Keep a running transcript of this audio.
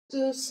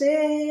to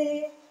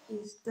say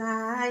is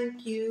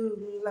thank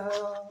you,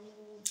 Lord.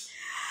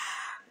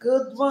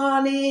 Good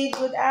morning,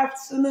 good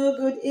afternoon,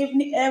 good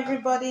evening,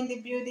 everybody in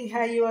the building.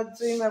 How you are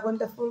doing, my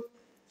wonderful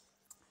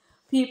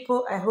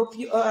people? I hope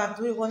you all are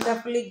doing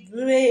wonderfully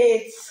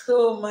great.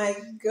 Oh my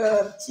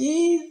God,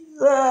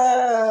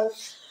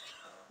 Jesus.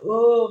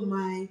 Oh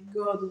my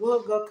God,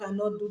 what God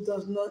cannot do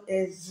does not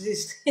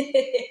exist.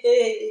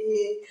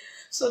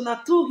 So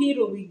now two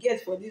hero we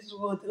get for this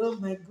world. Oh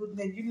my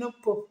goodness,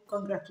 Pope,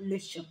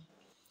 congratulations.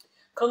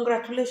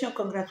 Congratulations,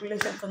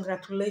 congratulations,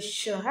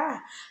 congratulations. Ah,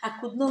 I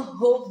could not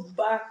hold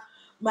back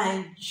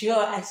my joy.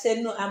 I said,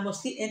 no, I must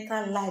still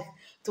enter life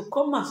to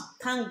come and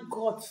thank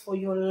God for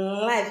your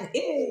life.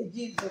 Hey,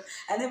 Jesus.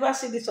 I never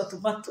see this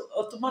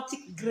automatic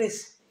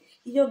grace.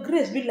 Your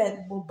grace be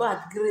like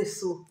Bobad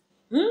grace. So,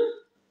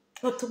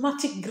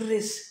 automatic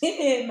grace.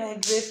 Hey, my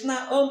grace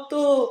now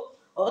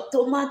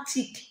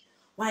automatic.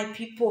 My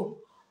people.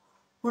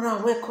 When I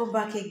welcome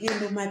back again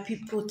with my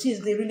people,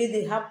 things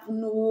they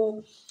happen.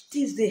 Oh,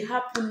 things they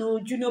happen. Oh,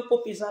 Junior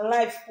Pope is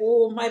alive.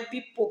 Oh, my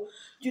people,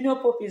 Junior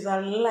Pope is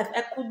alive.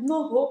 I could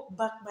not hold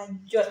back my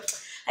joy.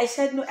 I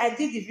said no. I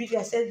did the video.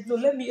 I said no.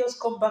 Let me just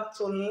come back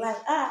to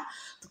life.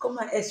 To come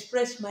and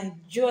express my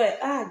joy.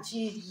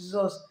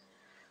 Jesus,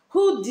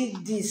 who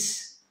did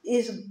this?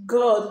 Is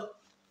God.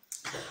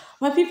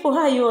 My people,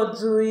 how you are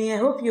doing? I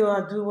hope you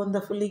are doing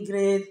wonderfully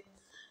great.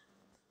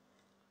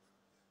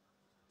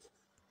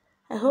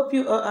 I hope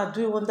you all are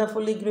doing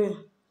wonderfully great.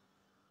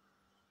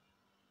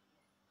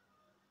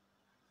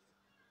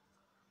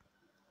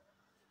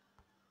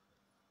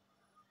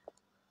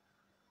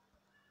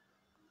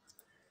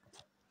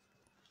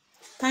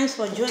 Thanks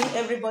for joining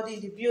everybody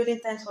in the building.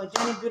 Thanks for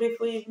joining.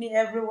 Beautiful evening,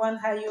 everyone.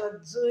 How you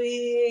are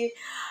doing?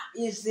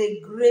 It's a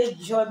great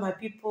joy, my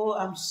people.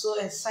 I'm so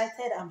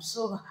excited. I'm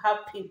so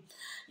happy.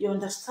 You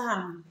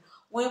understand?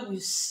 When we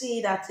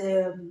see that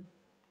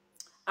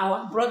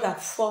our brother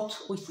fought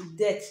with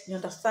death, you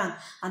understand,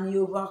 and he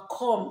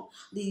overcome.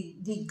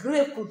 The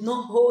grave could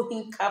not hold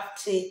him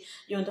captive.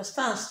 You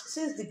understand?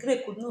 Since the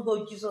grave could not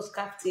hold Jesus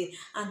captive,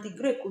 and the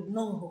grave could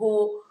not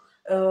hold.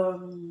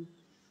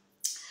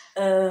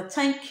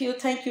 Thank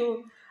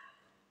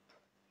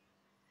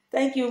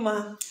you,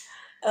 man.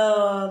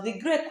 The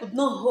grave could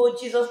not hold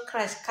Jesus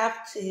Christ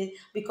captive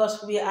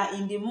because we are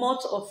in the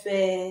month of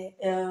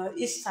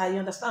Easter, you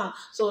understand?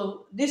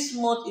 So this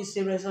month is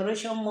the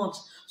resurrection month.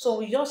 So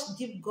we just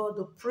give God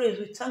the praise.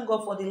 We thank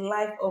God for the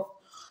life of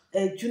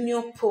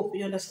Junior Pope,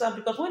 you understand?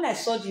 Because when I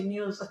saw the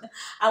news,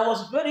 I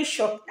was very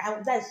shocked. I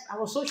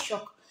was so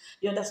shocked.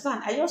 You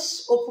understand? I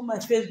just opened my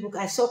Facebook.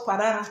 I saw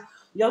Parana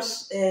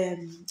just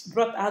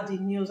brought out the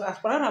news. As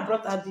Parana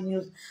brought out the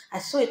news, I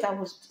saw it. I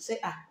was say,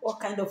 what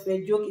kind of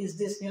a joke is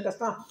this? You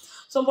understand?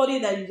 Somebody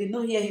that you did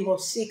not hear he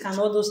was sick and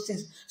all those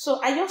things.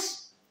 So I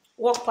just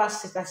walked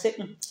past it. I said,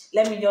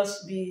 let me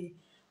just be.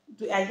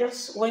 I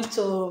just went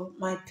to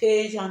my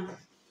page and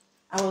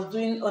I was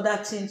doing other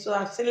things. So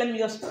I said, let me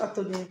just start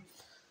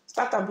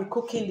and be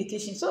cooking in the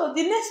kitchen. So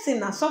the next thing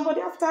now,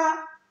 somebody after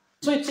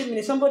 20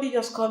 minutes, somebody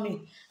just called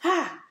me.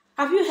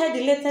 Have you heard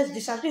the latest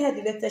dish? Have you heard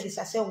the latest dish?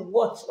 I said,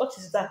 what? What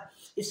is that?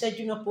 He said,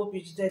 Junior Pope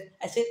is dead.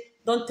 I said,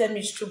 don't tell me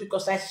it's true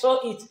because I saw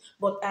it,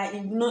 but I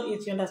ignore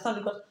it, you understand?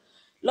 Because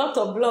lot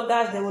of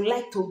bloggers, they would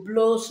like to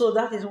blow, so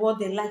that is what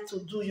they like to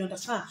do, you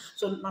understand?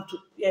 So not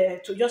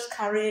to just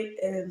carry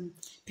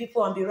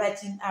people and be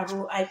writing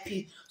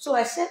ROIP. So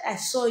I said I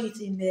saw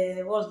it in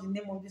what's the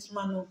name of this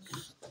man?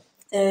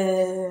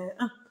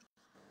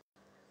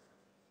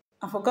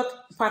 I forgot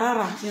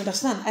Parara, you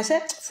understand? I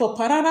said for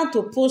Parara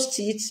to post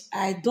it,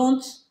 I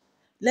don't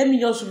let me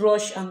just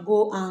rush and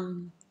go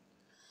and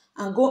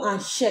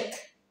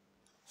check.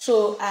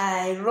 So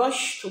I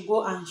rushed to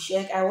go and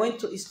check. I went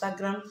to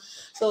Instagram.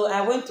 So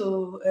I went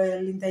to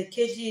Linda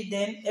Ikeji.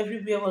 Then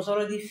everywhere was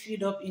already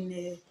filled up in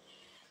a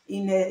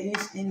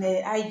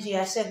IG.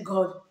 I said,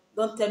 God,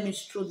 don't tell me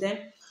it's true.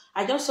 Then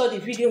I just saw the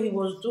video he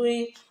was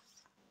doing.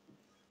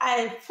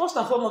 I first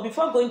and foremost,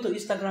 before going to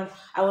Instagram,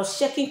 I was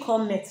checking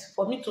comments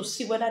for me to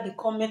see whether the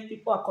comment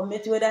people are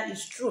commenting whether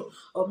it's true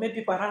or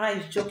maybe Parana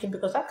is joking,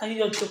 because how can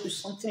you just joke with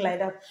something like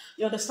that?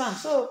 You understand?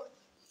 So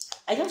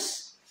I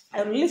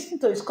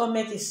listened to his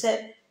comment. He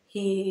said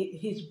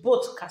his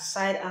boat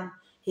capsized and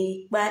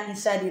he went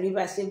inside the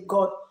river. I said,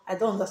 God, I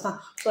don't understand.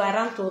 So I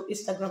ran to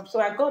Instagram. So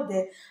I got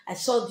there. I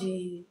saw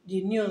the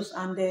news,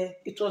 and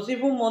it was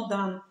even more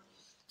than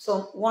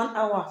some 1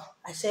 hour.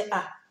 I said,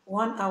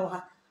 1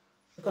 hour,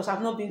 because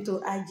I've not been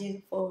to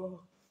IG for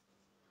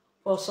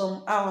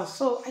some hours.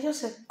 So I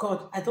just said,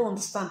 God, I don't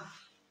understand.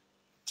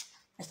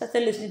 I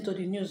started listening to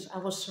the news. I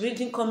was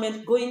reading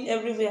comments, going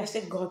everywhere. I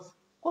said, God,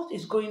 what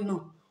is going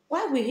on?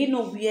 Why will he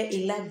not wear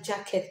a life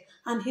jacket?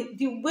 And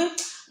the way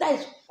that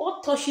is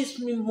what touches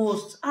me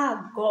most.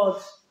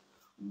 God,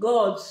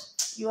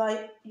 you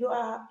are.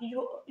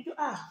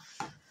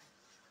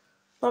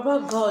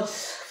 Baba God,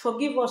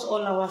 forgive us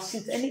all our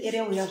sins. Any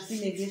area we have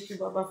sinned against you,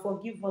 Baba,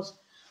 forgive us.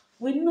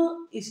 We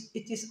know it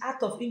is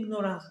out of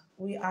ignorance.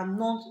 We are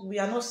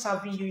not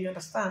serving you, you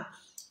understand?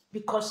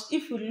 Because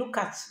if you look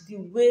at the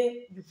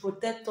way you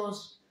protect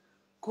us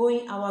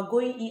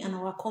going in and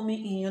our coming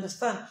in. You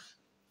understand?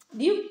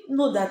 Do you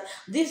know that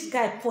this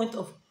guy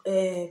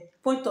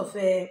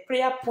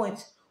prayer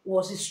point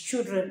was his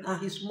children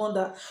and his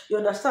mother? You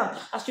understand?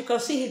 As you can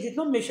see, he did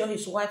not mention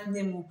his wife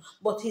name,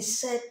 but he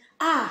said,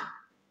 ah,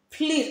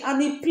 please,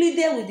 and he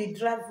pleaded with the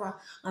driver,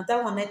 and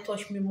that one I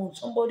touched me more.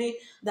 Somebody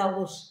that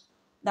was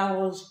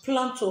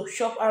planned to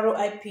shop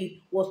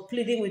ROIP was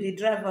pleading with the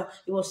driver.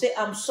 He was saying,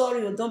 I'm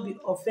sorry, you don't be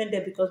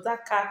offended because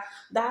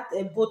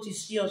that boat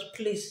is yours,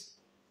 please.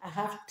 I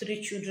have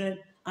 3 children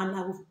and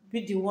I will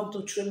be the one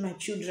to train my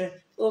children.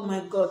 Oh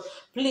my God.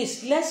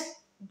 Please, let's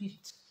be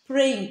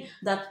praying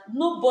that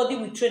nobody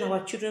will train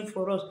our children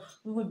for us.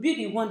 We will be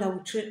the one that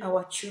will train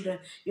our children.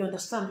 You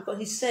understand? Because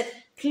he said,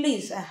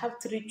 please, I have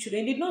 3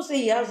 children. He did not say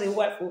he has a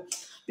wife,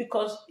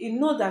 because he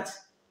know that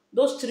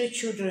those 3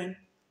 children,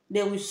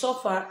 they will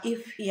suffer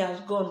if he has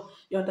gone.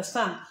 You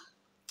understand?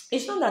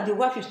 It's not that the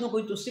wife is not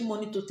going to see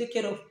money to take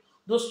care of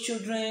those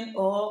children,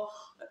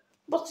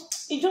 but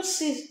he just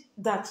says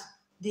that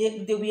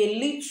they were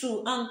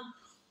little, and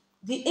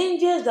the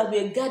angels that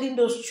were guarding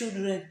those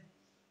children.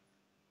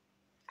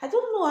 I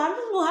don't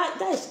know how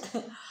that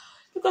is.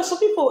 Because some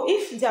people,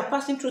 if they are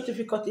passing through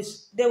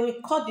difficulties, they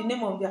will call the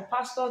name of their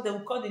pastor, they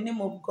will call the name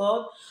of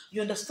God.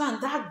 You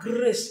understand that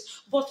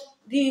grace. But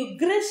the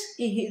grace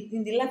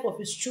in the life of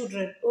his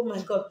children, oh my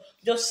God,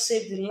 just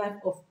saved the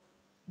life of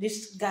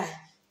this guy.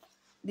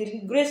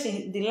 The grace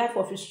in the life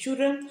of his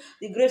children,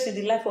 the grace in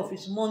the life of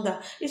his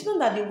mother. It's not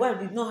that the wife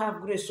did not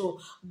have grace,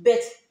 but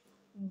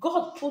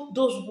God put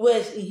those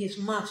words in his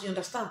mouth, you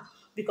understand?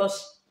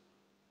 Because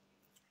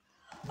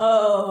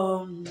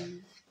um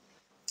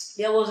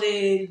there was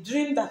a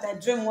dream that I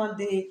dreamed one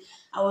day.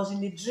 I was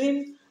in the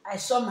dream. I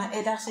saw my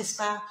elder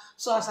sister.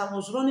 So as I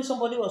was running,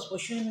 somebody was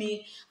pursuing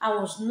me. I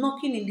was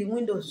knocking in the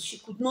window. She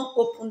could not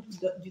open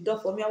the door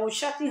for me. I was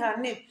shouting her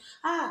name.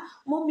 Ah,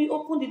 mommy,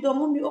 open the door.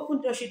 Mommy, open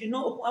the door. She did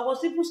not open. I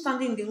was even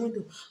standing in the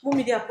window.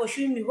 Mommy, they are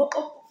pursuing me.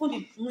 Open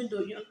the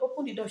window.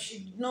 Open the door. She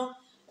did not.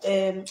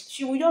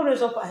 She would just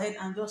raise up her head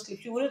and just sleep.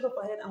 She would raise up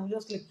her head and would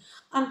just sleep.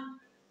 And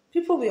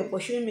people were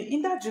pursuing me.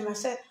 In that dream, I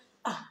said,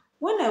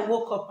 when I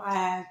woke up,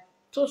 I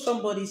told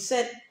somebody,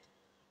 said,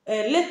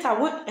 later,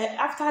 when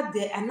after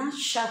they I now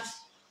shout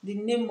the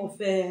name of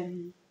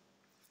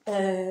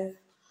uh,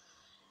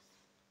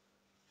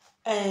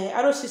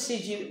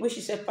 ROCCG, which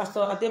is a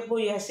Pastor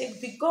Adeboye. I said,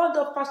 the God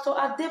of Pastor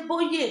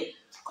Adeboye,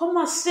 come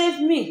and save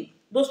me.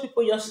 Those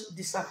people just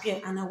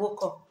disappeared, and I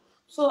woke up.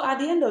 So at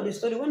the end of the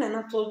story, when I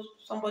now told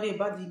somebody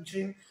about the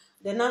dream,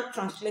 they now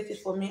translated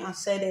for me and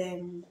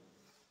said,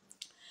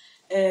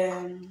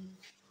 um,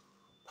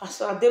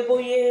 Pastor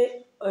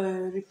Adeboye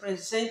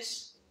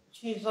represents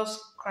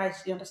Jesus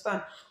Christ, you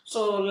understand?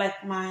 So,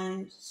 like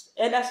my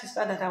elder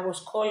sister that I was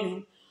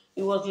calling,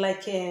 it was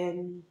like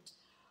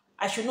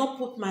I should not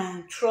put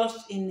my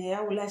trust in,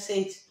 how will I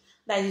say it?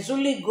 That it's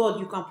only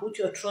God you can put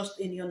your trust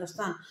in, you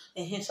understand?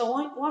 And so,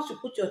 once you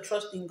put your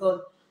trust in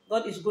God,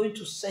 God is going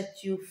to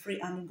set you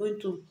free and going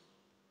to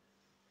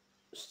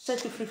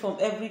set you free from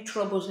every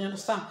troubles, you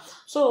understand?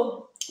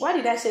 So, why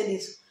did I say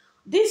this?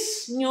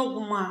 This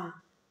young man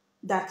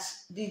that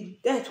the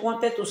death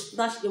wanted to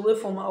snatch away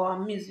from our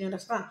midst, you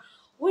understand?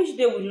 Which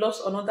day we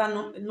lost another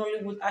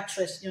Nollywood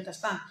actress, you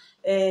understand?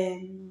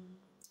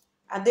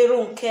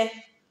 Aderonke,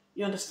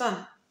 you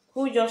understand?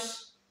 Who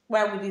just,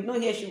 well, we did not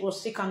hear she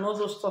was sick and all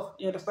those stuff,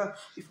 you understand?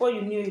 Before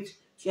you knew it,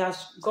 she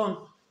has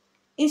gone.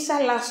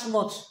 Inside last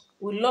month,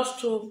 we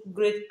lost 2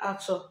 great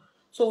actors.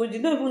 So we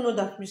did not even know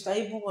that Mr.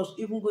 Ibu was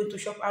even going to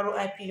shop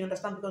ROIP, you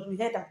understand? Because we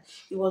heard that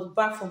he was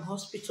back from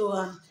hospital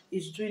and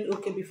he's doing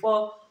okay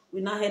before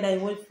we now heard that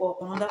he went for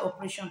another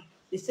operation.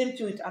 The same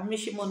thing with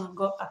Amishimon and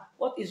God.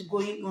 What is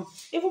going on?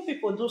 Even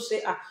people do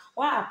say,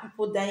 why are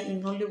people dying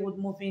in Hollywood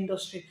movie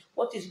industry?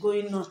 What is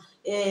going on?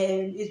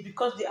 It's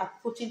because they are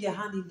putting their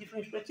hand in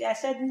different places. I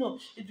said, no,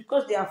 it's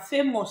because they are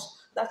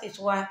famous. That is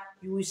why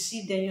you will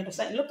see them, you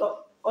understand? A lot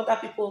of other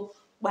people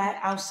buy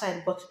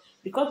outside, but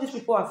because these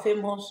people are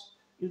famous,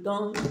 you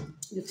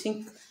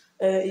think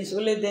it's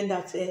only then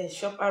that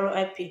shop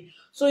ROIP.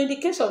 So in the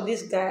case of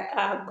this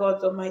guy,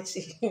 God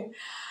Almighty,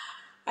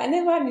 I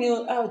never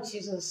knew. Oh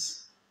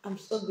Jesus, I'm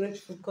so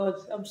grateful, God.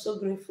 I'm so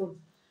grateful.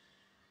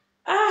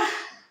 Ah,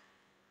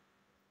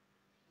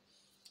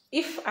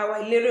 if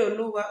our Ilere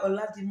Oluwa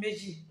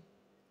Oladimeji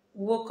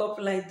woke up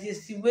like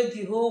this, the way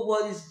the whole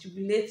world is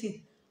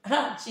jubilating,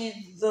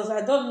 Jesus,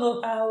 I don't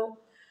know how.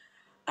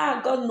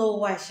 God know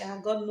why, Sha.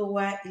 God know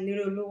why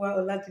Ilere Oluwa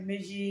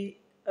Oladimeji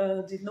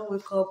did not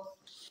wake up.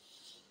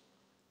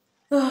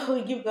 Oh,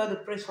 we give God the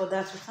praise for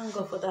that. We thank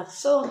God for that.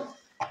 So,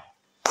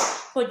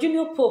 for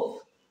Junior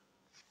Pope,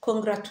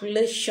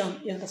 congratulations.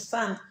 You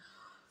understand?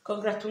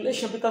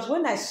 Congratulations. Because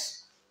when I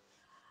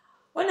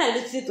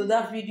listen to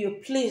that video,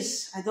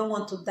 please, I don't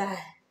want to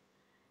die.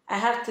 I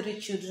have 3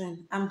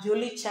 children. I'm the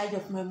only child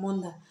of my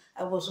mother.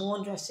 I was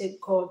wondering, I said,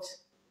 God,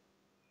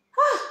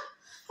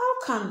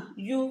 how can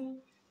you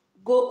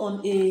go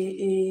on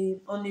a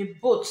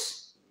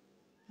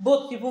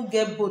boat, even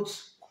get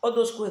boat, all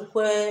those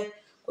kwekwe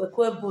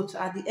boats,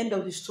 at the end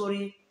of the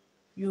story,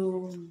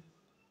 you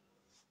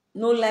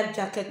No life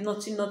jacket,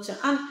 nothing, nothing.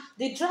 And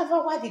the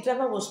driver, why the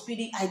driver was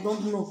speeding, I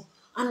don't know.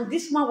 And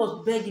this man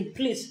was begging,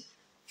 please,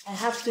 I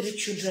have 3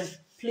 children.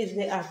 Please,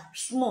 they are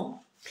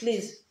small.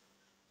 Please,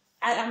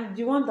 I am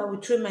the one that will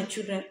train my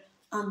children.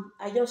 And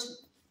I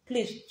just,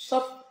 please,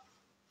 stop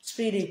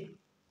speeding.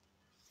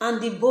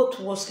 And the boat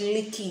was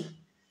leaking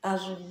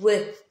as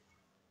well.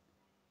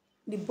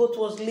 The boat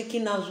was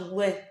leaking as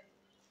well.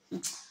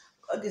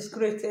 God is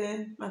great,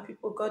 eh? My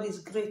people, God is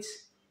great.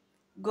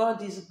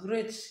 God is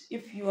great.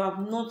 If you have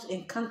not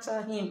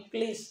encountered him,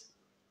 please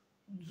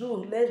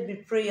do. Let's be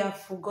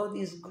prayerful. God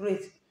is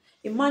great.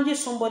 Imagine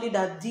somebody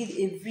that did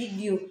a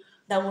video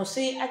that was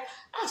saying,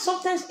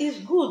 sometimes it's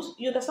good.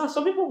 You understand?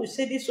 Some people will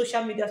say this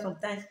social media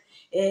sometimes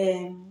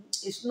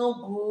it's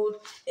not good.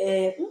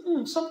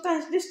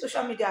 Sometimes this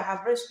social media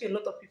have rescued a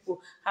lot of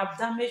people, have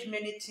damaged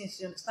many things,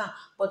 you understand?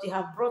 But it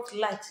have brought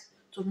light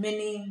to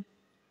many,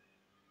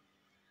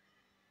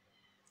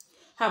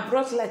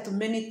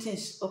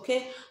 things.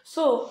 Okay,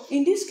 so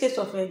in this case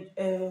of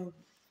a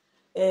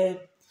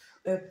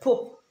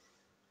Pope,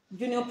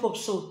 Junior Pope,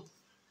 so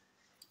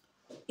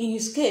in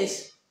his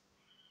case,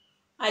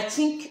 I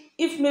think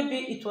if maybe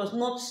it was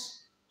not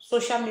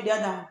social media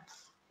that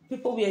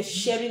people were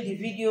sharing the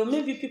video,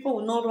 maybe people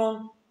will not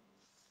run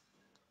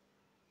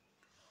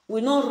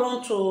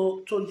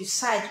to the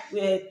side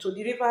where to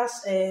the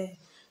river's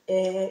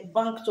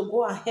bank to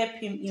go and help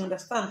him. You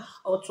understand,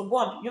 or to go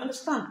and, you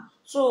understand.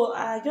 So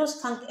I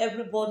just thank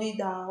everybody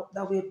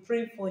that were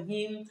praying for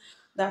him.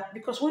 That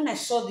because when I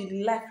saw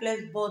the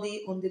lifeless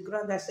body on the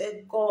ground, I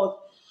said, God,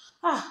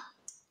 ah,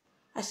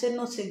 I said,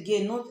 not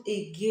again, not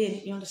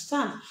again. You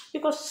understand?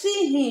 Because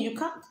seeing him,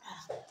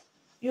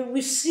 you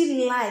will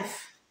see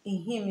life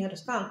in him. You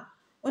understand?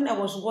 When I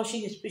was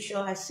watching his picture,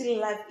 I see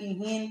life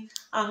in him.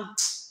 And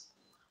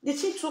the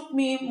thing took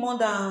me more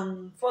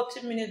than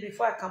 40 minutes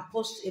before I can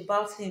post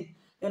about him.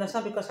 You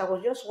understand? Because I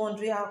was just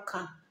wondering how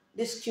can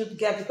this cute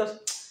guy, because,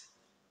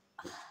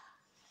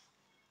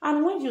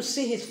 and when you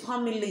see his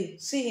family,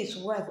 see his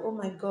wife, oh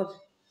my God.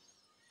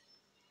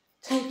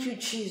 Thank you,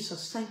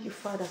 Jesus. Thank you,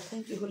 Father.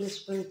 Thank you, Holy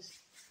Spirit.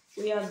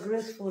 We are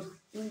grateful.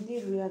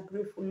 Indeed, we are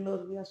grateful,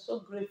 Lord. We are so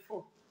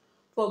grateful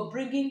for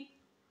bringing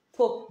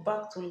Pope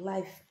back to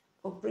life,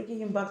 for bringing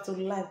him back to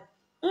life,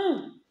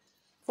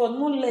 for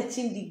not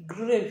letting the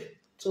grave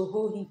to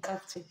hold him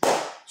captive.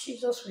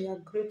 Jesus, we are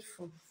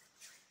grateful.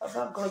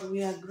 Baba God,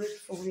 we are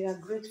grateful. We are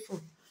grateful.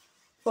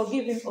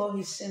 Forgive him all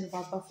his sins,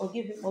 Baba.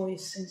 Forgive him all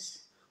his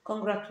sins.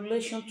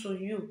 Congratulations to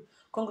you.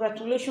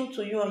 Congratulations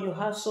to you and your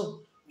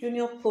household.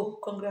 Junior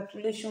Pope,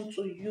 congratulations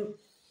to you.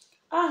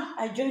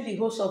 I joined the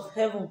host of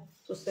heaven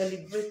to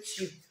celebrate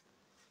you.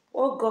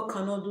 What God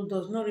cannot do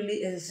does not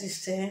really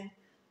exist, eh?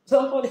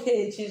 Somebody,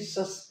 hey,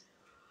 Jesus.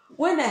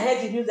 When I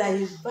heard the news that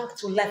he's back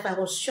to life, I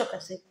was shocked. I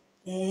said,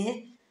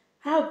 eh?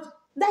 How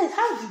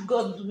did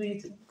God do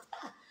it?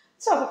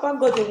 So Papa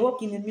God, they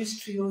work in a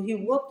mystery, or he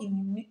work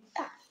in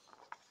a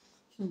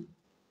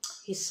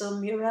He's a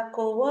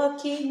miracle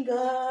working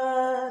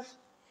God.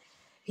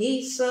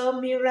 He's a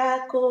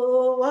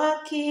miracle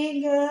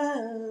working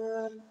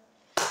God.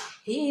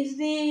 He's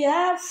the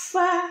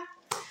Alpha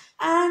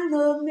and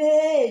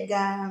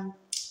Omega.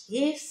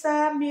 He's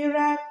a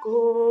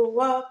miracle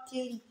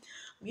worker.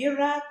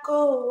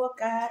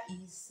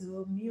 He's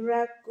a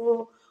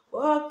miracle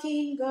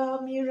working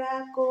God,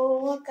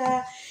 miracle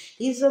worker.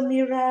 He's a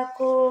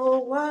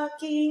miracle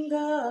working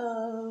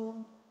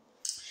God.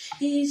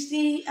 He's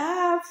the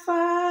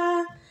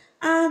Alpha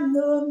and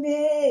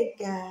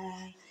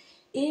Omega.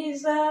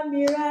 He's a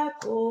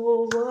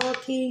miracle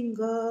working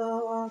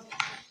God.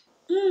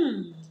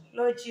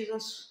 Lord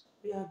Jesus,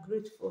 we are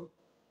grateful.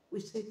 We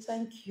say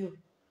thank you.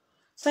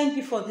 Thank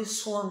you for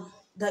this one,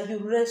 that you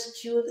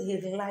rescued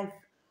his life.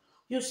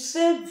 You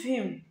saved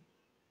him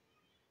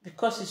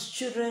because his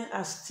children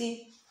are still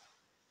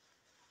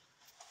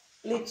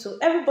little.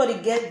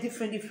 Everybody get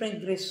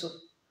different grace. So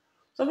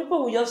some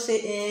people will just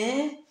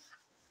say,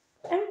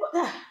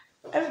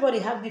 everybody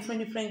have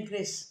different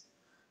grace.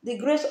 The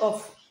grace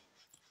of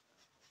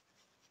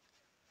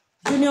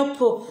Junior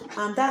Pope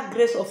and that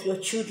grace of your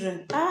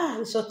children,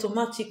 it's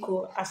automatic,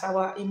 as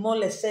our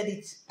Imole said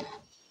it.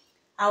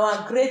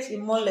 Our great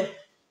Imole,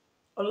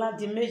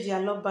 Oladimeji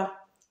Aloba,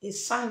 he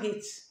sang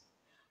it.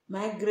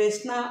 My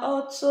grace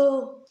now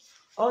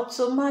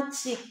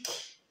automatic.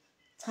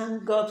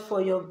 Thank God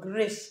for your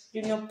grace,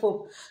 Junior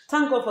Pope.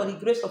 Thank God for the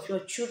grace of your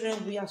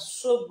children. We are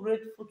so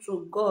grateful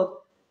to God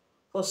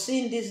for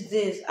seeing these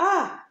days.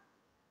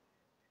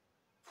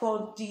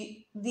 For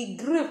the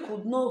grave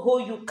could not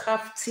hold you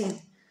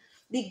captive.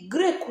 The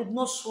grave could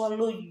not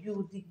swallow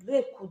you. The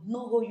grave could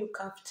not hold you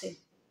captive.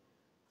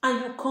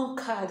 And you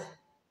conquered,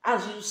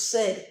 as you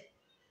said,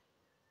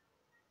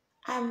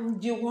 I'm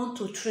the one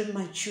to train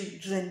my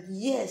children.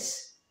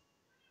 Yes,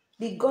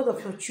 the God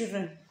of your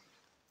children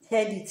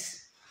heard it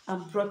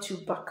and brought you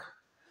back.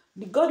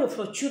 The God of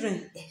your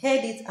children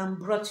heard it and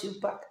brought you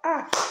back.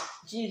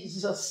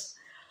 Jesus.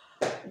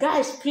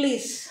 Guys,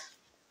 please,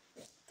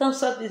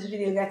 thumbs up this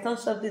video. Guys,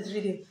 thumbs up this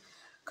video.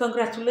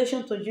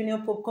 Congratulations to Junior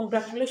Pope.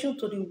 Congratulations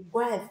to the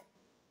wife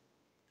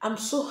I'm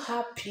so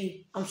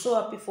happy. I'm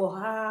so happy for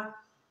her.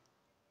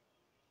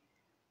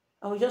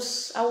 I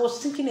was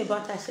thinking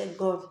about it. I said,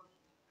 God,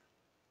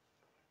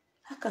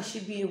 how can she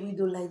be a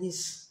widow like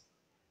this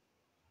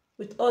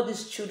with all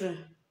these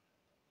children?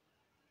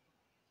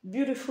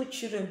 Beautiful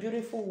children,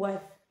 beautiful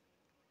wife.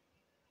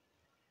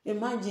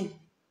 Imagine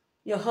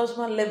your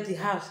husband left the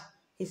house.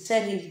 He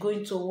said he's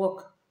going to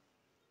work.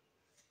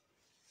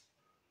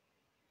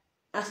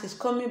 As he's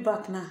coming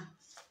back now,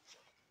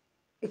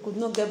 he could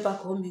not get back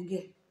home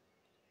again.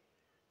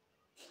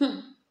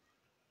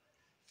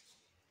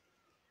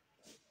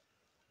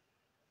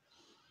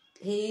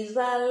 He's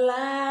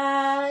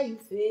alive,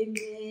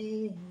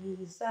 amen.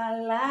 He's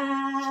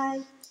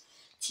alive.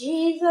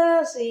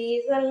 Jesus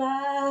is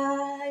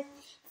alive.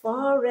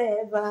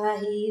 Forever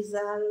he's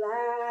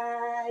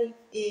alive,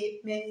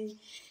 amen.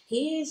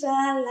 He's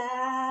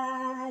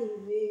alive,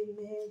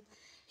 amen.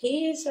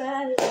 He's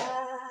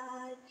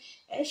alive.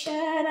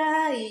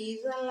 Eshara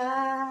is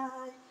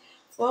alive.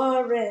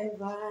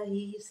 Forever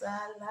he's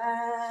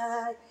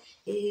alive,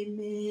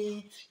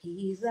 amen.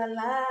 He's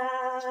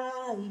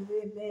alive,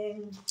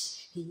 amen.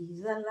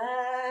 He's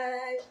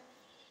alive.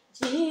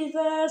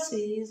 Jesus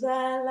is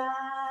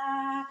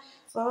alive,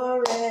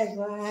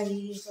 forever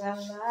he's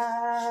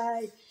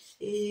alive.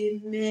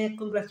 Amen.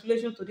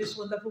 Congratulations to this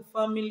wonderful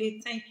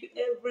family. Thank you,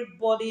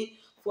 everybody,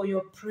 for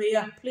your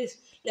prayer. Please,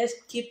 let's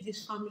keep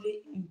this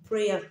family in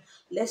prayer.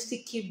 Let's still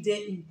keep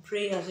them in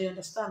prayers. You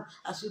understand?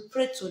 As we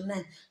pray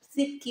tonight,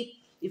 still keep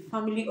the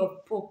family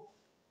of Pope,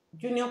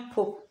 Junior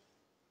Pope,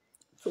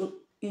 so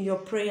in your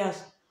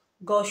prayers,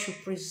 God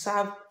should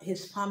preserve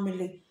his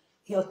family.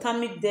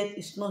 Atomic death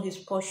is not his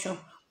portion.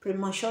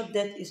 Premature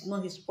death is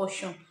not his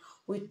portion.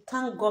 We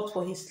thank God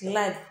for his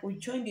life. We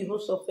join the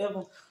host of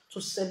heaven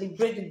to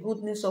celebrate the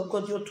goodness of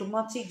God, the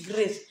automatic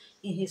grace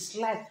in his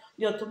life,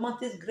 the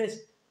automatic grace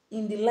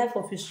in the life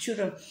of his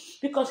children.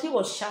 Because he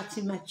was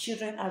shouting, my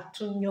children are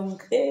too young.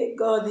 Hey,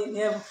 God in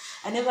heaven.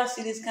 I never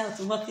see this kind of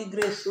automatic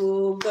grace.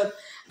 Oh, God.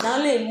 Now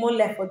only in more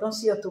life, I don't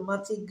see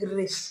automatic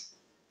grace.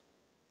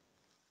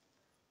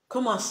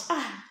 Come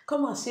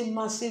and see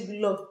massive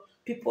love.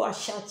 People are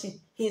shouting,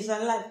 he's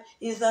alive,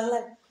 he's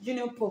alive.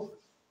 Junior Pope,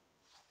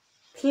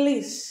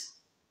 please,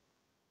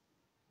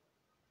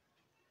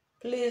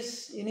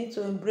 please, you need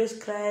to embrace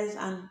Christ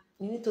and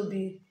you need to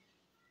be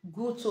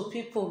good to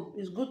people.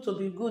 It's good to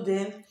be good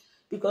then,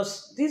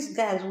 because these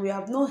guys, we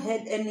have not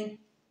heard anything.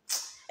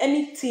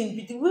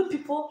 But the way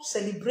people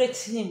celebrate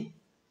him,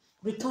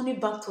 returning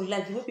back to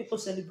life, the way people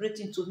celebrate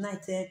him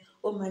tonight,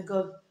 oh my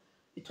God,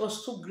 it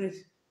was too great.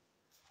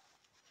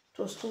 It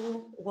was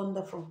too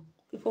wonderful.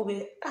 People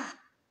were,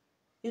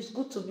 it's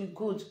good to be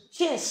good.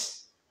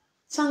 Yes.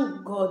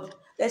 Thank God.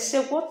 They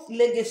say, what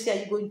legacy are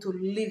you going to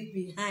leave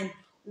behind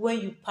when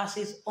you pass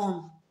it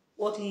on?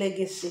 What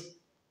legacy?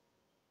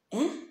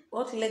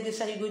 What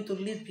legacy are you going to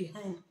leave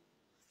behind?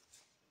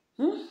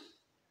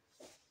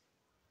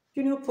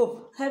 Junior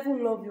Pope,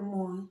 heaven love you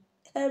more.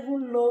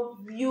 Heaven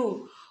love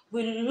you.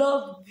 We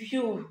love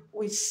you.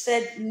 We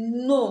said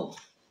no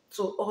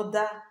to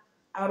other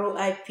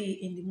ROIP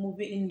in the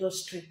movie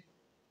industry.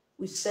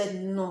 We said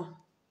no.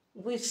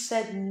 We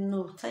said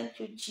no. Thank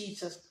you,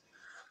 Jesus.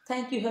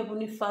 Thank you,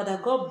 Heavenly Father.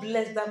 God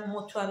bless that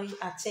mortuary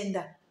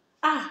attendant.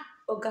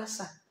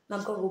 Augusta. Now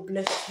God will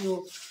bless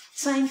you.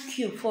 Thank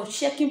you for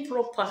checking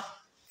proper.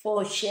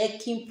 For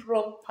checking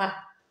proper.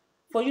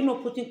 For you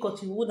not putting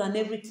cotton wood and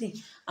everything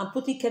and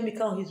putting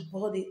chemical on his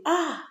body.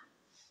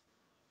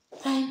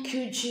 Thank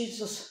you,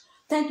 Jesus.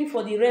 Thank you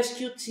for the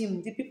rescue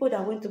team, the people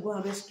that went to go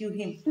and rescue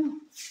him.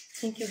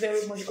 Thank you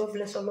very much. God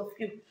bless all of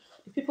you.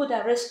 The people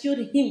that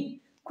rescued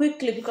him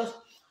quickly, because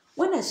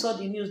when I saw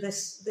the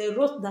news, they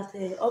wrote that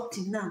up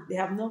till now they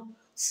have not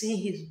seen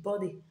his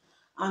body,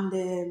 and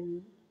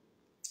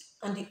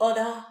the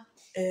other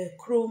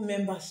crew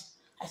members.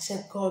 I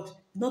said, God,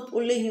 not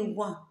only him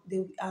one,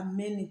 there are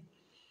many.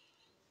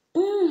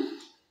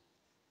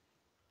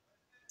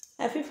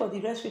 I feel for the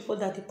rest people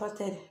that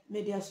departed.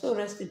 May their soul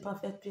rest in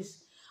perfect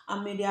peace.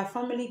 And may their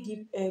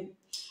family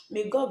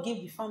may God give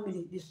the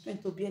family the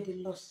strength to bear the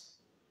loss.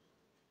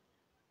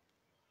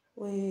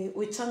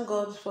 We thank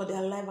God for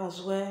their life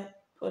as well,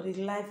 for the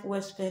life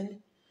well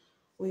spent.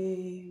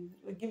 We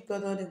give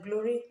God all the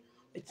glory.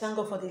 We thank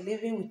God for the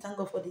living. We thank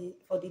God for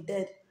the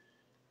dead.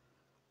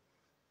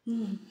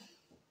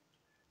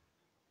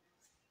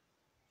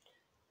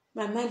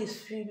 My mind is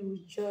filled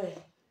with joy.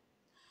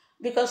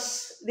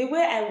 Because the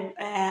way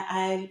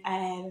I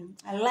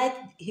like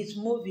his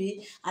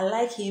movie, I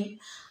like him.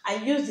 I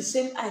use the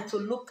same eye to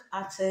look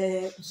at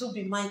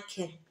Zubi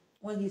Michael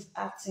when he's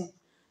acting.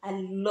 I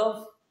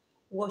love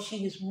watching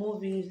his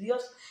movies.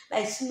 Just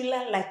like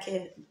similar, like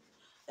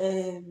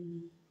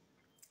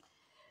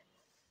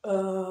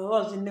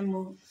what's the name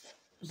of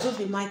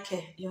Zubi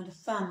Michael? You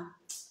understand?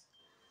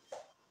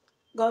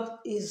 God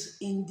is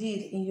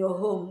indeed in your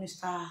home,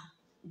 Mr.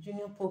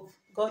 Junior Pope.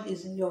 God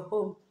is in your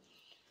home.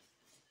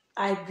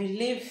 I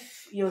believe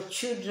your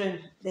children,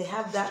 they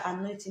have that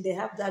anointing, they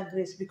have that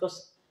grace,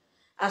 because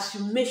as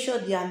you measure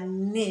their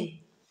name,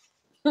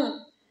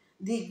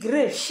 the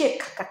grave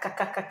shake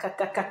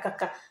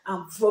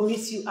and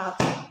vomit you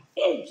out.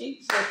 Hey,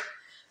 Jesus.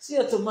 See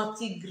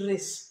automatic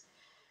grace.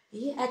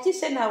 Yeah, I just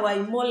said now I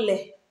mole.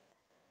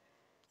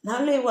 Now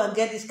only one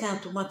get this kind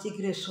of automatic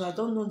grace, so I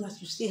don't know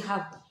that you still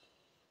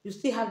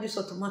have this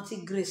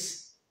automatic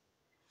grace.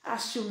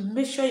 As you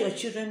measure your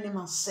children name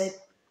and said,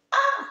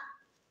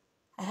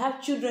 I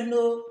have children,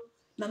 oh,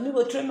 now me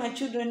go train my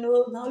children,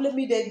 oh, now let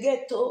me they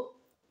get oh.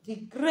 The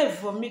grave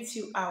vomit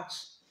you out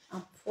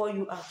and pour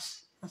you out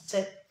and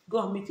said, go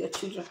and meet your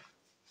children.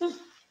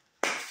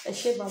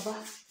 Eshe Baba,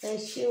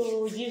 Eshe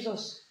oh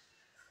Jesus.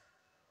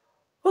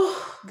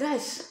 Oh,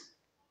 guys,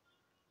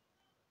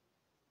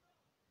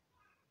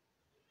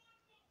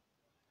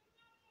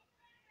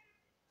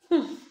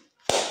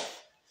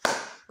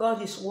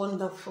 God is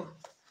wonderful.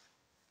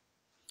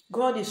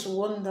 God is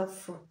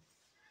wonderful.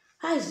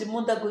 How is the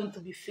mother going to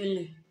be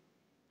feeling?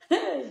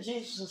 Hey,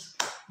 Jesus,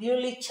 the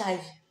only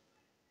child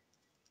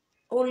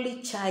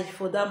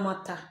for that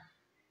matter.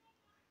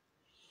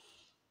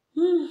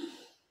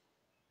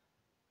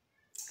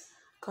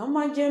 Come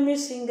on, Jamie,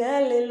 sing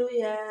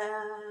hallelujah.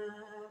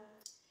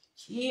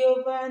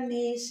 Jehovah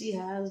Nisi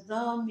has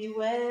done me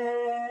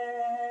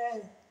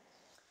well.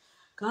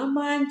 Come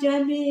on,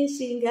 Jamie,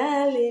 sing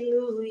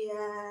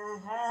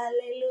hallelujah,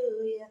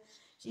 hallelujah.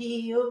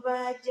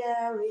 Jehovah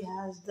Jireh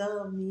has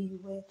done me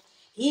well.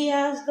 He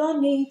has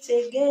done it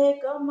again.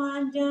 Come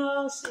on,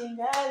 John, sing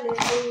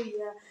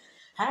hallelujah,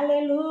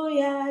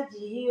 hallelujah.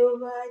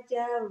 Jehovah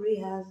Jireh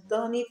has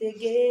done it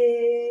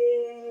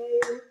again.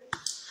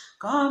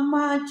 Come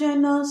on,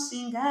 join us,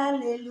 sing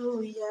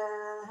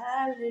hallelujah,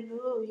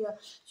 hallelujah.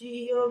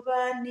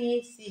 Jehovah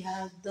Nisi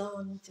has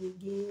done it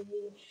again.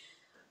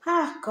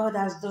 God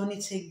has done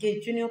it again.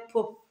 Junior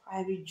Pope,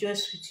 I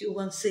rejoice with you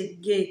once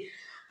again.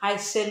 I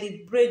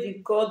celebrate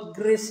the God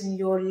grace in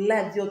your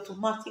life, the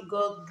automatic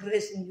God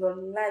grace in your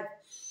life.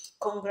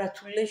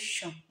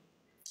 Congratulations.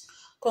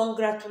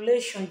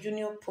 Congratulations,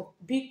 Junior Pope.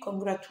 Big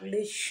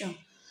congratulations.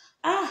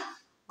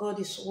 God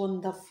is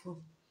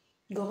wonderful.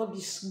 God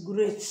is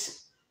great.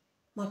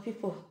 My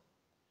people,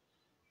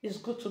 it's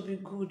good to be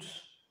good.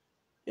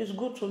 It's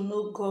good to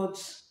know God.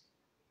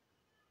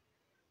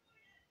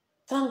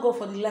 Thank God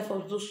for the life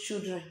of those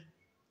children.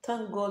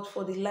 Thank God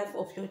for the life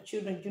of your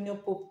children, Junior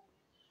Pope.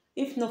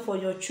 If not for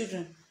your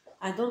children,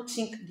 I don't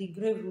think the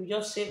grave will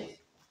just say,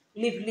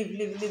 live, live,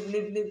 live, live,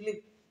 live, live,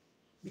 live.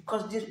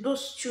 Because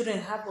those children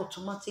have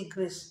automatic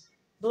grace.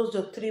 Those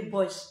the three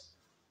boys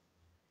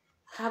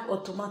have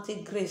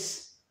automatic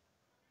grace.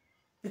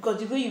 Because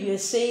the way you were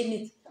saying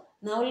it,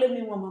 now let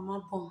me want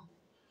mama born.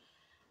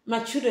 My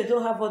children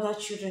don't have other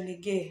children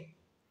again.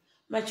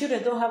 My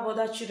children don't have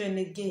other children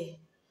again.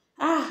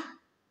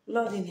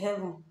 Lord in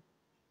heaven,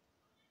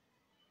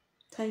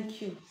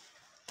 thank you.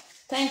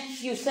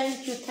 Thank you,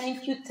 thank you,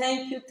 thank you,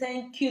 thank you,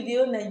 thank you. The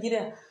whole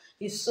Nigeria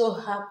is so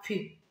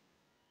happy.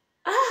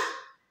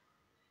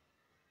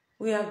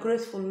 We are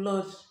grateful,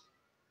 Lord.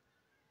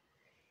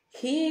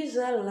 He's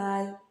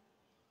alive.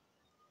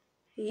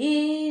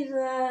 He's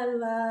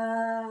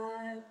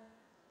alive.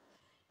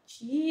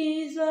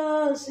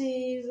 Jesus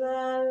is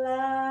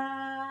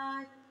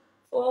alive.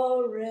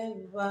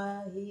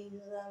 Forever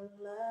he's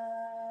alive.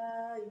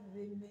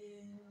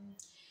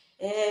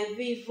 Amen.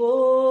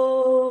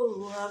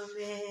 Vivo,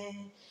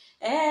 amen.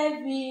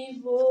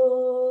 Vivo,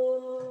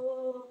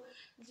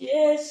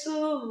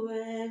 Gesù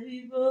è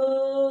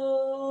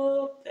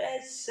vivo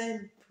per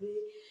sempre.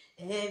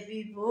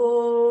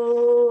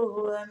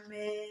 Vivo,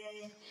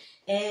 amen.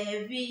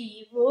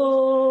 Vivo,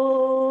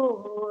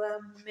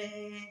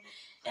 amen.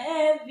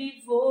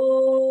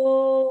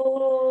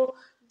 Vivo,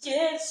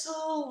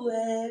 Gesù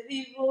è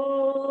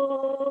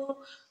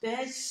vivo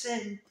per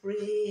sempre,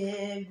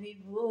 è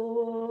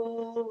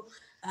vivo.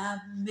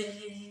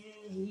 Amen.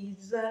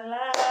 He's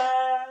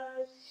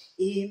alive.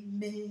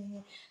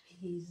 Amen.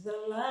 He's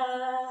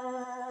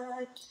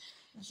alive.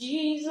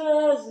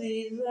 Jesus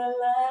is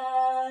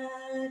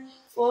alive.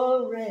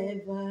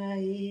 Forever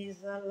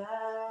he's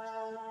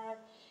alive.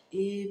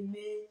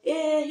 Amen.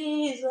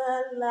 He's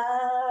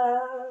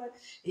alive.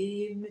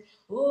 Amen.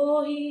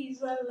 Oh,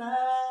 he's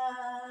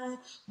alive.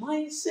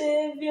 My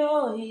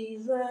Savior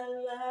is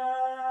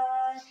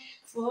alive.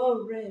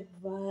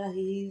 Forever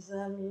he's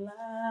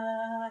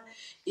alive.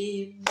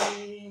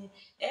 Amen.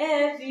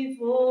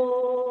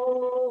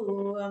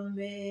 Vivo,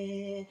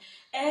 amen.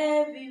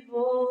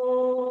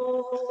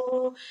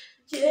 Vivo,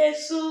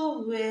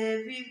 Gesù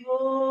è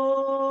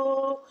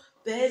vivo,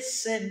 per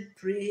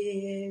sempre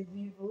è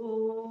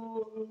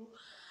vivo.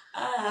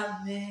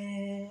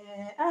 Amen.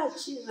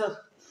 Jesus.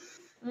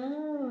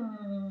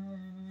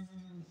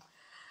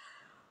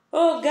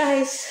 Oh,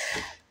 guys.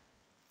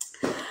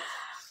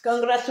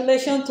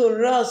 Congratulations to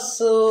us.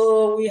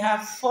 So we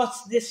have fought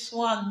this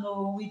one.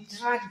 Oh, we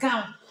drag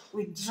them.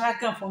 We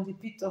drag them from the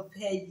pit of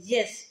hell.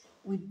 Yes,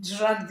 we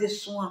drag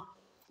this one.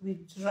 We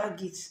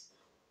drag it.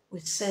 We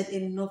said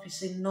enough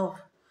is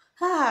enough.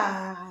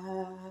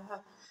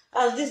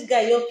 As this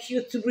guy, you're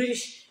cute,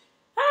 rich.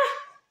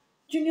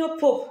 Junior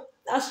Pope,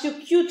 as you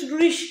cute,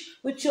 rich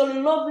with your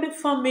lovely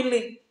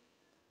family.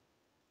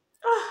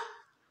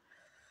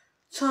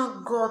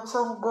 Thank God,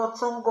 thank God,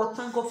 thank God,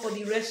 thank God for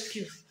the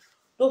rescue.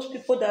 Those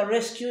people that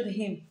rescued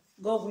him,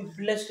 God will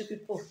bless you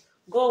people.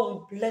 God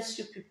will bless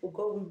you people.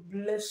 God will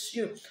bless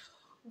you.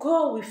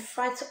 God will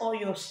fight all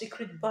your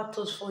secret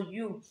battles for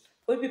you.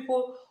 For you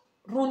people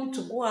running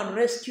to go and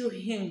rescue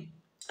him.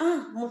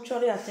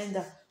 Mortuary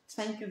attendant,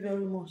 thank you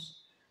very much.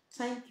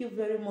 Thank you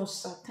very much,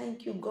 sir.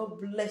 Thank you. God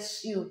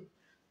bless you.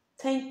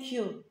 Thank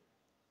you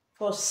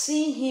for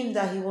seeing him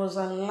that he was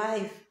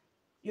alive.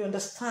 You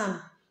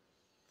understand?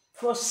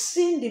 For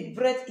seeing the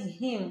breath in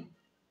him.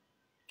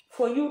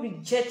 For you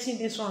rejecting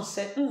this one,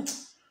 said,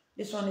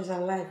 this one is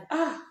alive.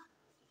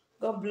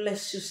 God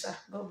bless you, sir.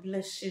 God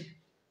bless you.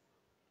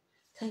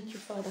 Thank you,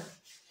 Father.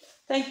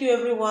 Thank you,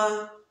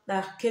 everyone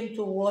that came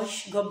to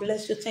watch. God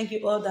bless you. Thank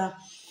you all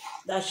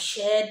that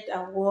shared,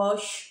 that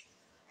watched,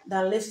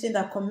 that listened,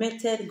 that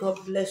commented. God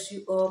bless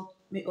you all.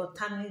 May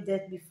eternity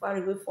death be far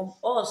away from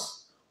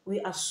us. We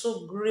are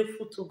so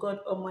grateful to God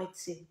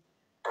Almighty.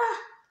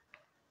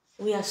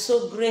 We are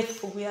so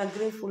grateful. We are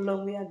grateful,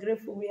 Lord. We are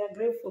grateful. We are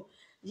grateful.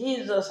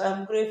 Jesus,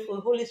 I'm grateful.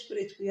 Holy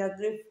Spirit, we are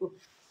grateful.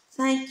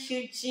 Thank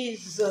you,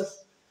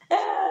 Jesus.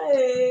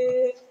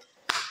 Hey.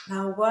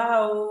 Now,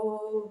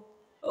 wow.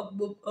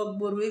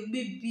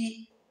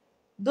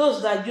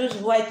 Those that use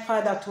white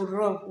powder to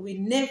rub, we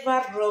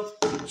never rub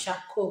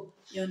charcoal.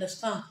 You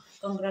understand?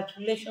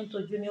 Congratulations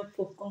to Junior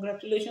Pope.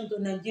 Congratulations to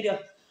Nigeria.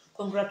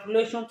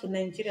 Congratulations to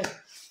Nigeria.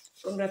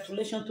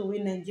 Congratulations to we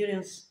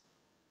Nigerians.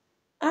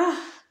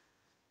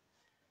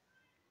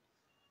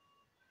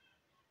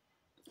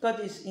 God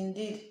is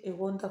indeed a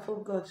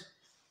wonderful God.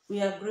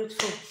 We are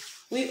grateful.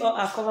 We all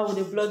are covered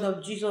with the blood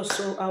of Jesus,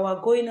 so our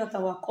going out,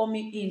 our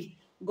coming in,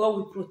 God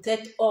will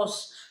protect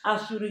us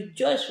as we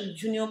rejoice with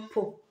Junior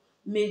Pope.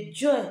 May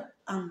joy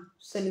and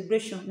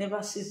celebration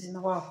never cease in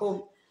our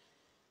home.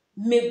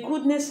 May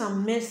goodness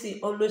and mercy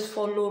always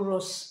follow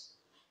us.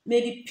 May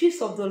the peace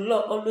of the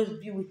Lord always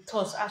be with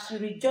us as we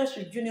rejoice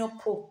with Junior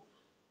Pope.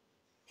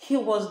 He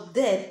was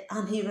dead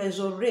and he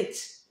resurrected.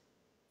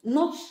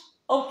 Not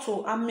up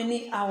to how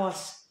many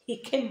hours he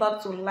came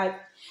back to life.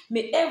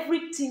 May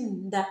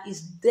everything that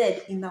is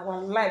dead in our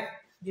life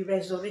be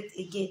resurrected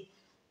again.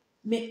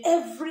 May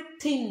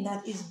everything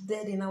that is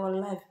dead in our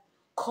life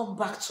come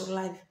back to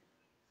life.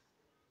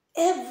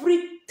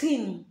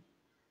 Everything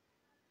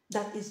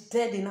that is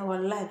dead in our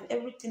life,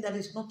 everything that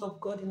is not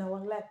of God in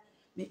our life,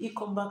 may it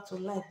come back to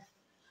life.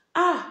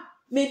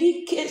 May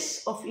the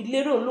case of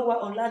Ilero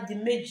Oluwa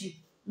Oladimeji,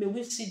 may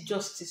we see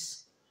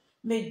justice.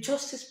 May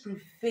justice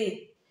prevail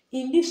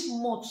in this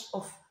month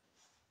of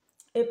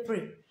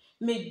April.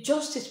 May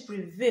justice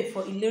prevail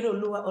for Ilero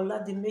Oluwa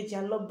Oladimeji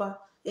Aloba,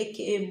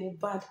 aka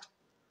Mohbad.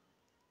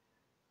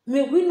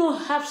 May we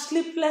not have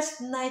sleepless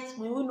nights.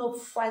 May we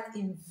not fight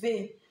in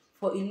vain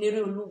for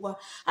Ilero Oluwa.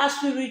 As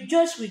we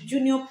rejoice with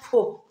Junior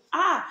Pope,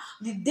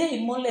 the day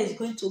Imole is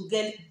going to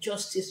get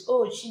justice.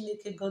 Oh,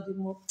 Chineke God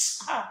Imo.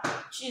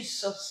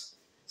 Jesus.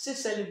 See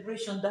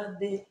celebration that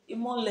day.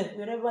 Imole,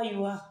 wherever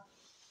you are.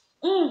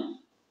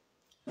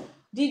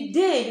 The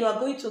day you are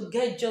going to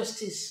get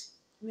justice,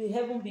 may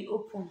heaven be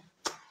open.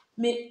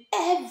 May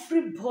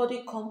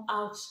everybody come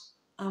out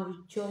and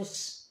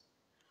rejoice.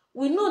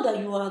 We know that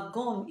you are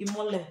gone,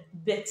 Imole,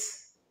 but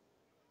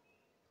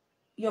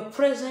your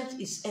presence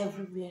is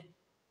everywhere.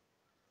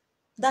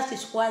 That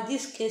is why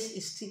this case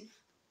is still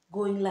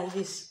going like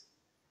this.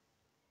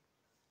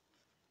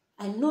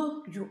 I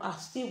know you are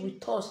still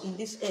with us in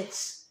this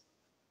earth.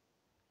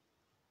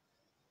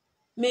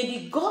 May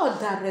the God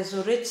that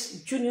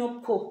resurrects Junior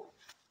Pope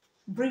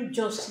bring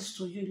justice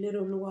to you,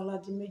 Ilero Oluwa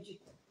Oladimeji.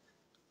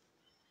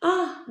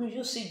 May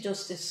you see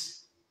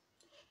justice.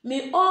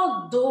 May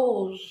all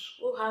those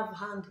who have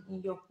hand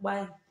in your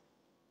mind,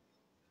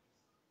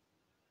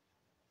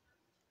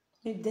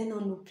 may they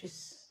not know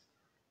peace.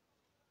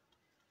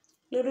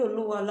 Ilero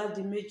Oluwa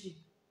Oladimeji.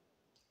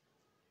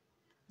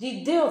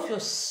 The day of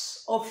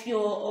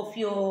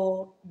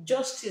your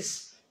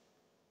justice,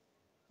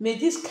 may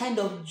this kind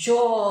of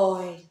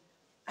joy.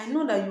 I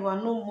know that you are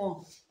no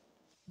more,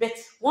 but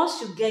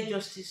once you get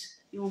justice,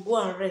 you will go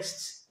and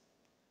rest.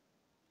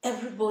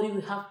 Everybody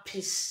will have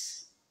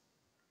peace.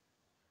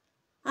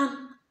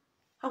 And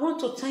I want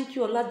to thank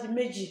you,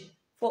 Oladimeji,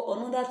 for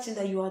another thing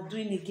that you are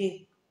doing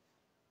again.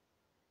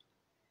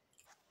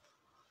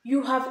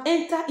 You have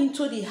entered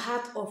into the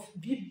heart of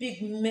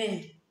big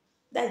men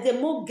that they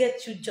won't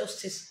get you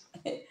justice.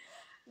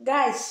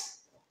 Guys,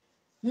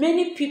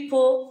 many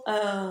people,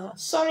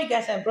 sorry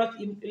guys, I brought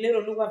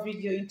Ilero Oluwa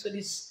video into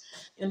this,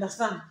 you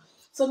understand?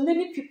 So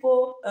many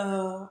people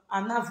are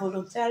now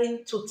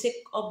volunteering to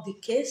take up the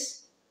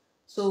case.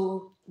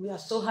 So we are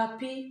so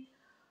happy.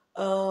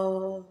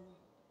 A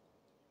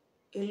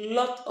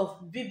lot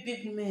of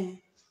big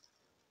men,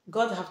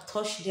 God have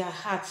touched their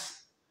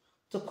hearts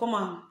to come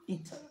and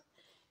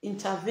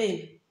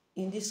intervene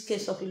in this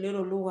case of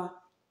Ilero Oluwa.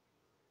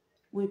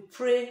 We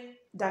pray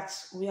that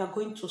we are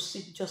going to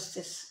seek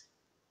justice.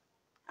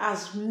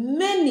 As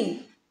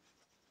many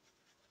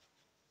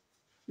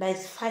that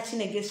is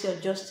fighting against your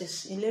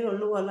justice, Ilero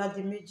Oluwa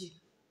Oladimeji,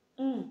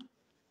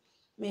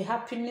 may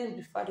happiness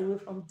be far away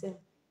from them.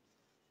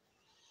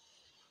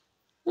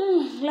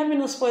 Let me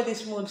not spoil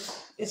this mood.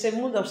 It's a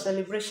mood of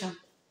celebration.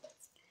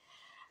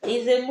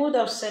 It's a mood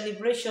of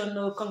celebration.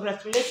 No,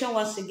 congratulations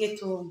once again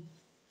to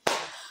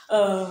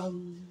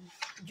um,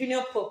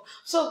 Junior Pope.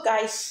 So,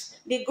 guys,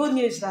 the good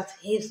news is that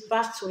he's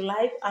back to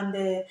life, and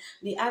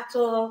the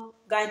actor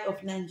guide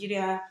of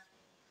Nigeria,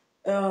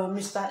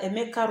 Mr.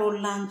 Emeka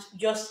Roland,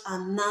 just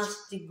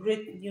announced the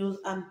great news,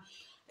 and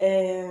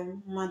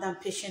Madam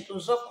Patient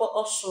Uzoko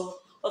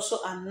also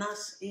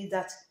announced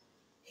that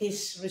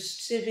he's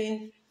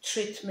receiving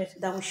treatment,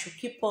 that we should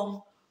keep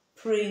on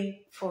praying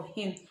for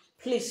him.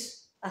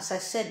 Please, as I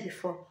said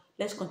before,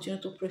 let's continue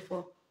to pray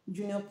for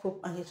Junior Pope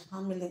and his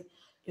family.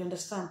 You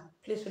understand?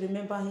 Please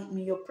remember him in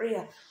your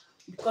prayer,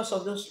 because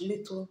of those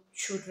little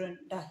children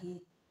that he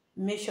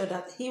made sure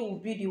that he will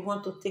be the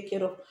one to take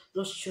care of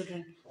those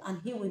children, and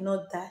he will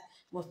not die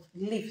but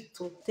live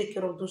to take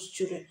care of those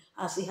children,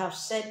 as he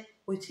has said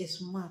with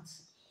his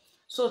mouth.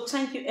 So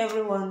thank you,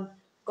 everyone.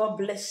 God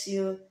bless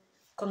you.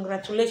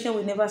 Congratulations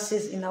will never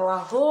cease in our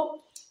home.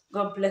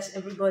 God bless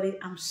everybody.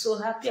 I'm so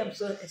happy. I'm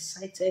so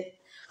excited.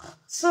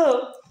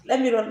 So let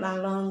me run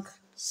along.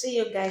 See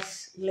you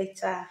guys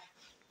later.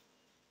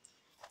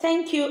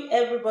 Thank you,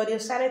 everybody.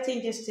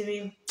 Celebrating this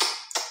TV.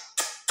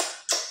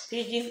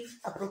 Pigeon,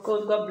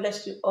 Apricot, God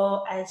bless you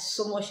all. I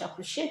so much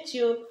appreciate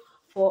you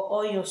for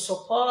all your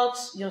support,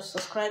 your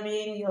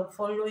subscribing, your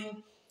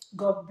following.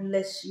 God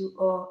bless you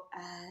all.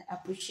 I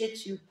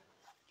appreciate you.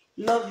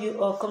 Love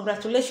you all.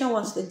 Congratulations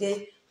once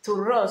again to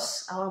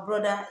Ross. Our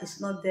brother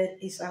is not dead,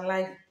 he's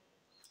alive.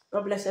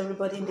 God bless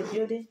everybody in the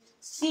building.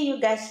 See you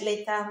guys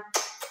later.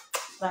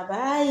 Bye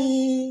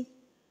bye.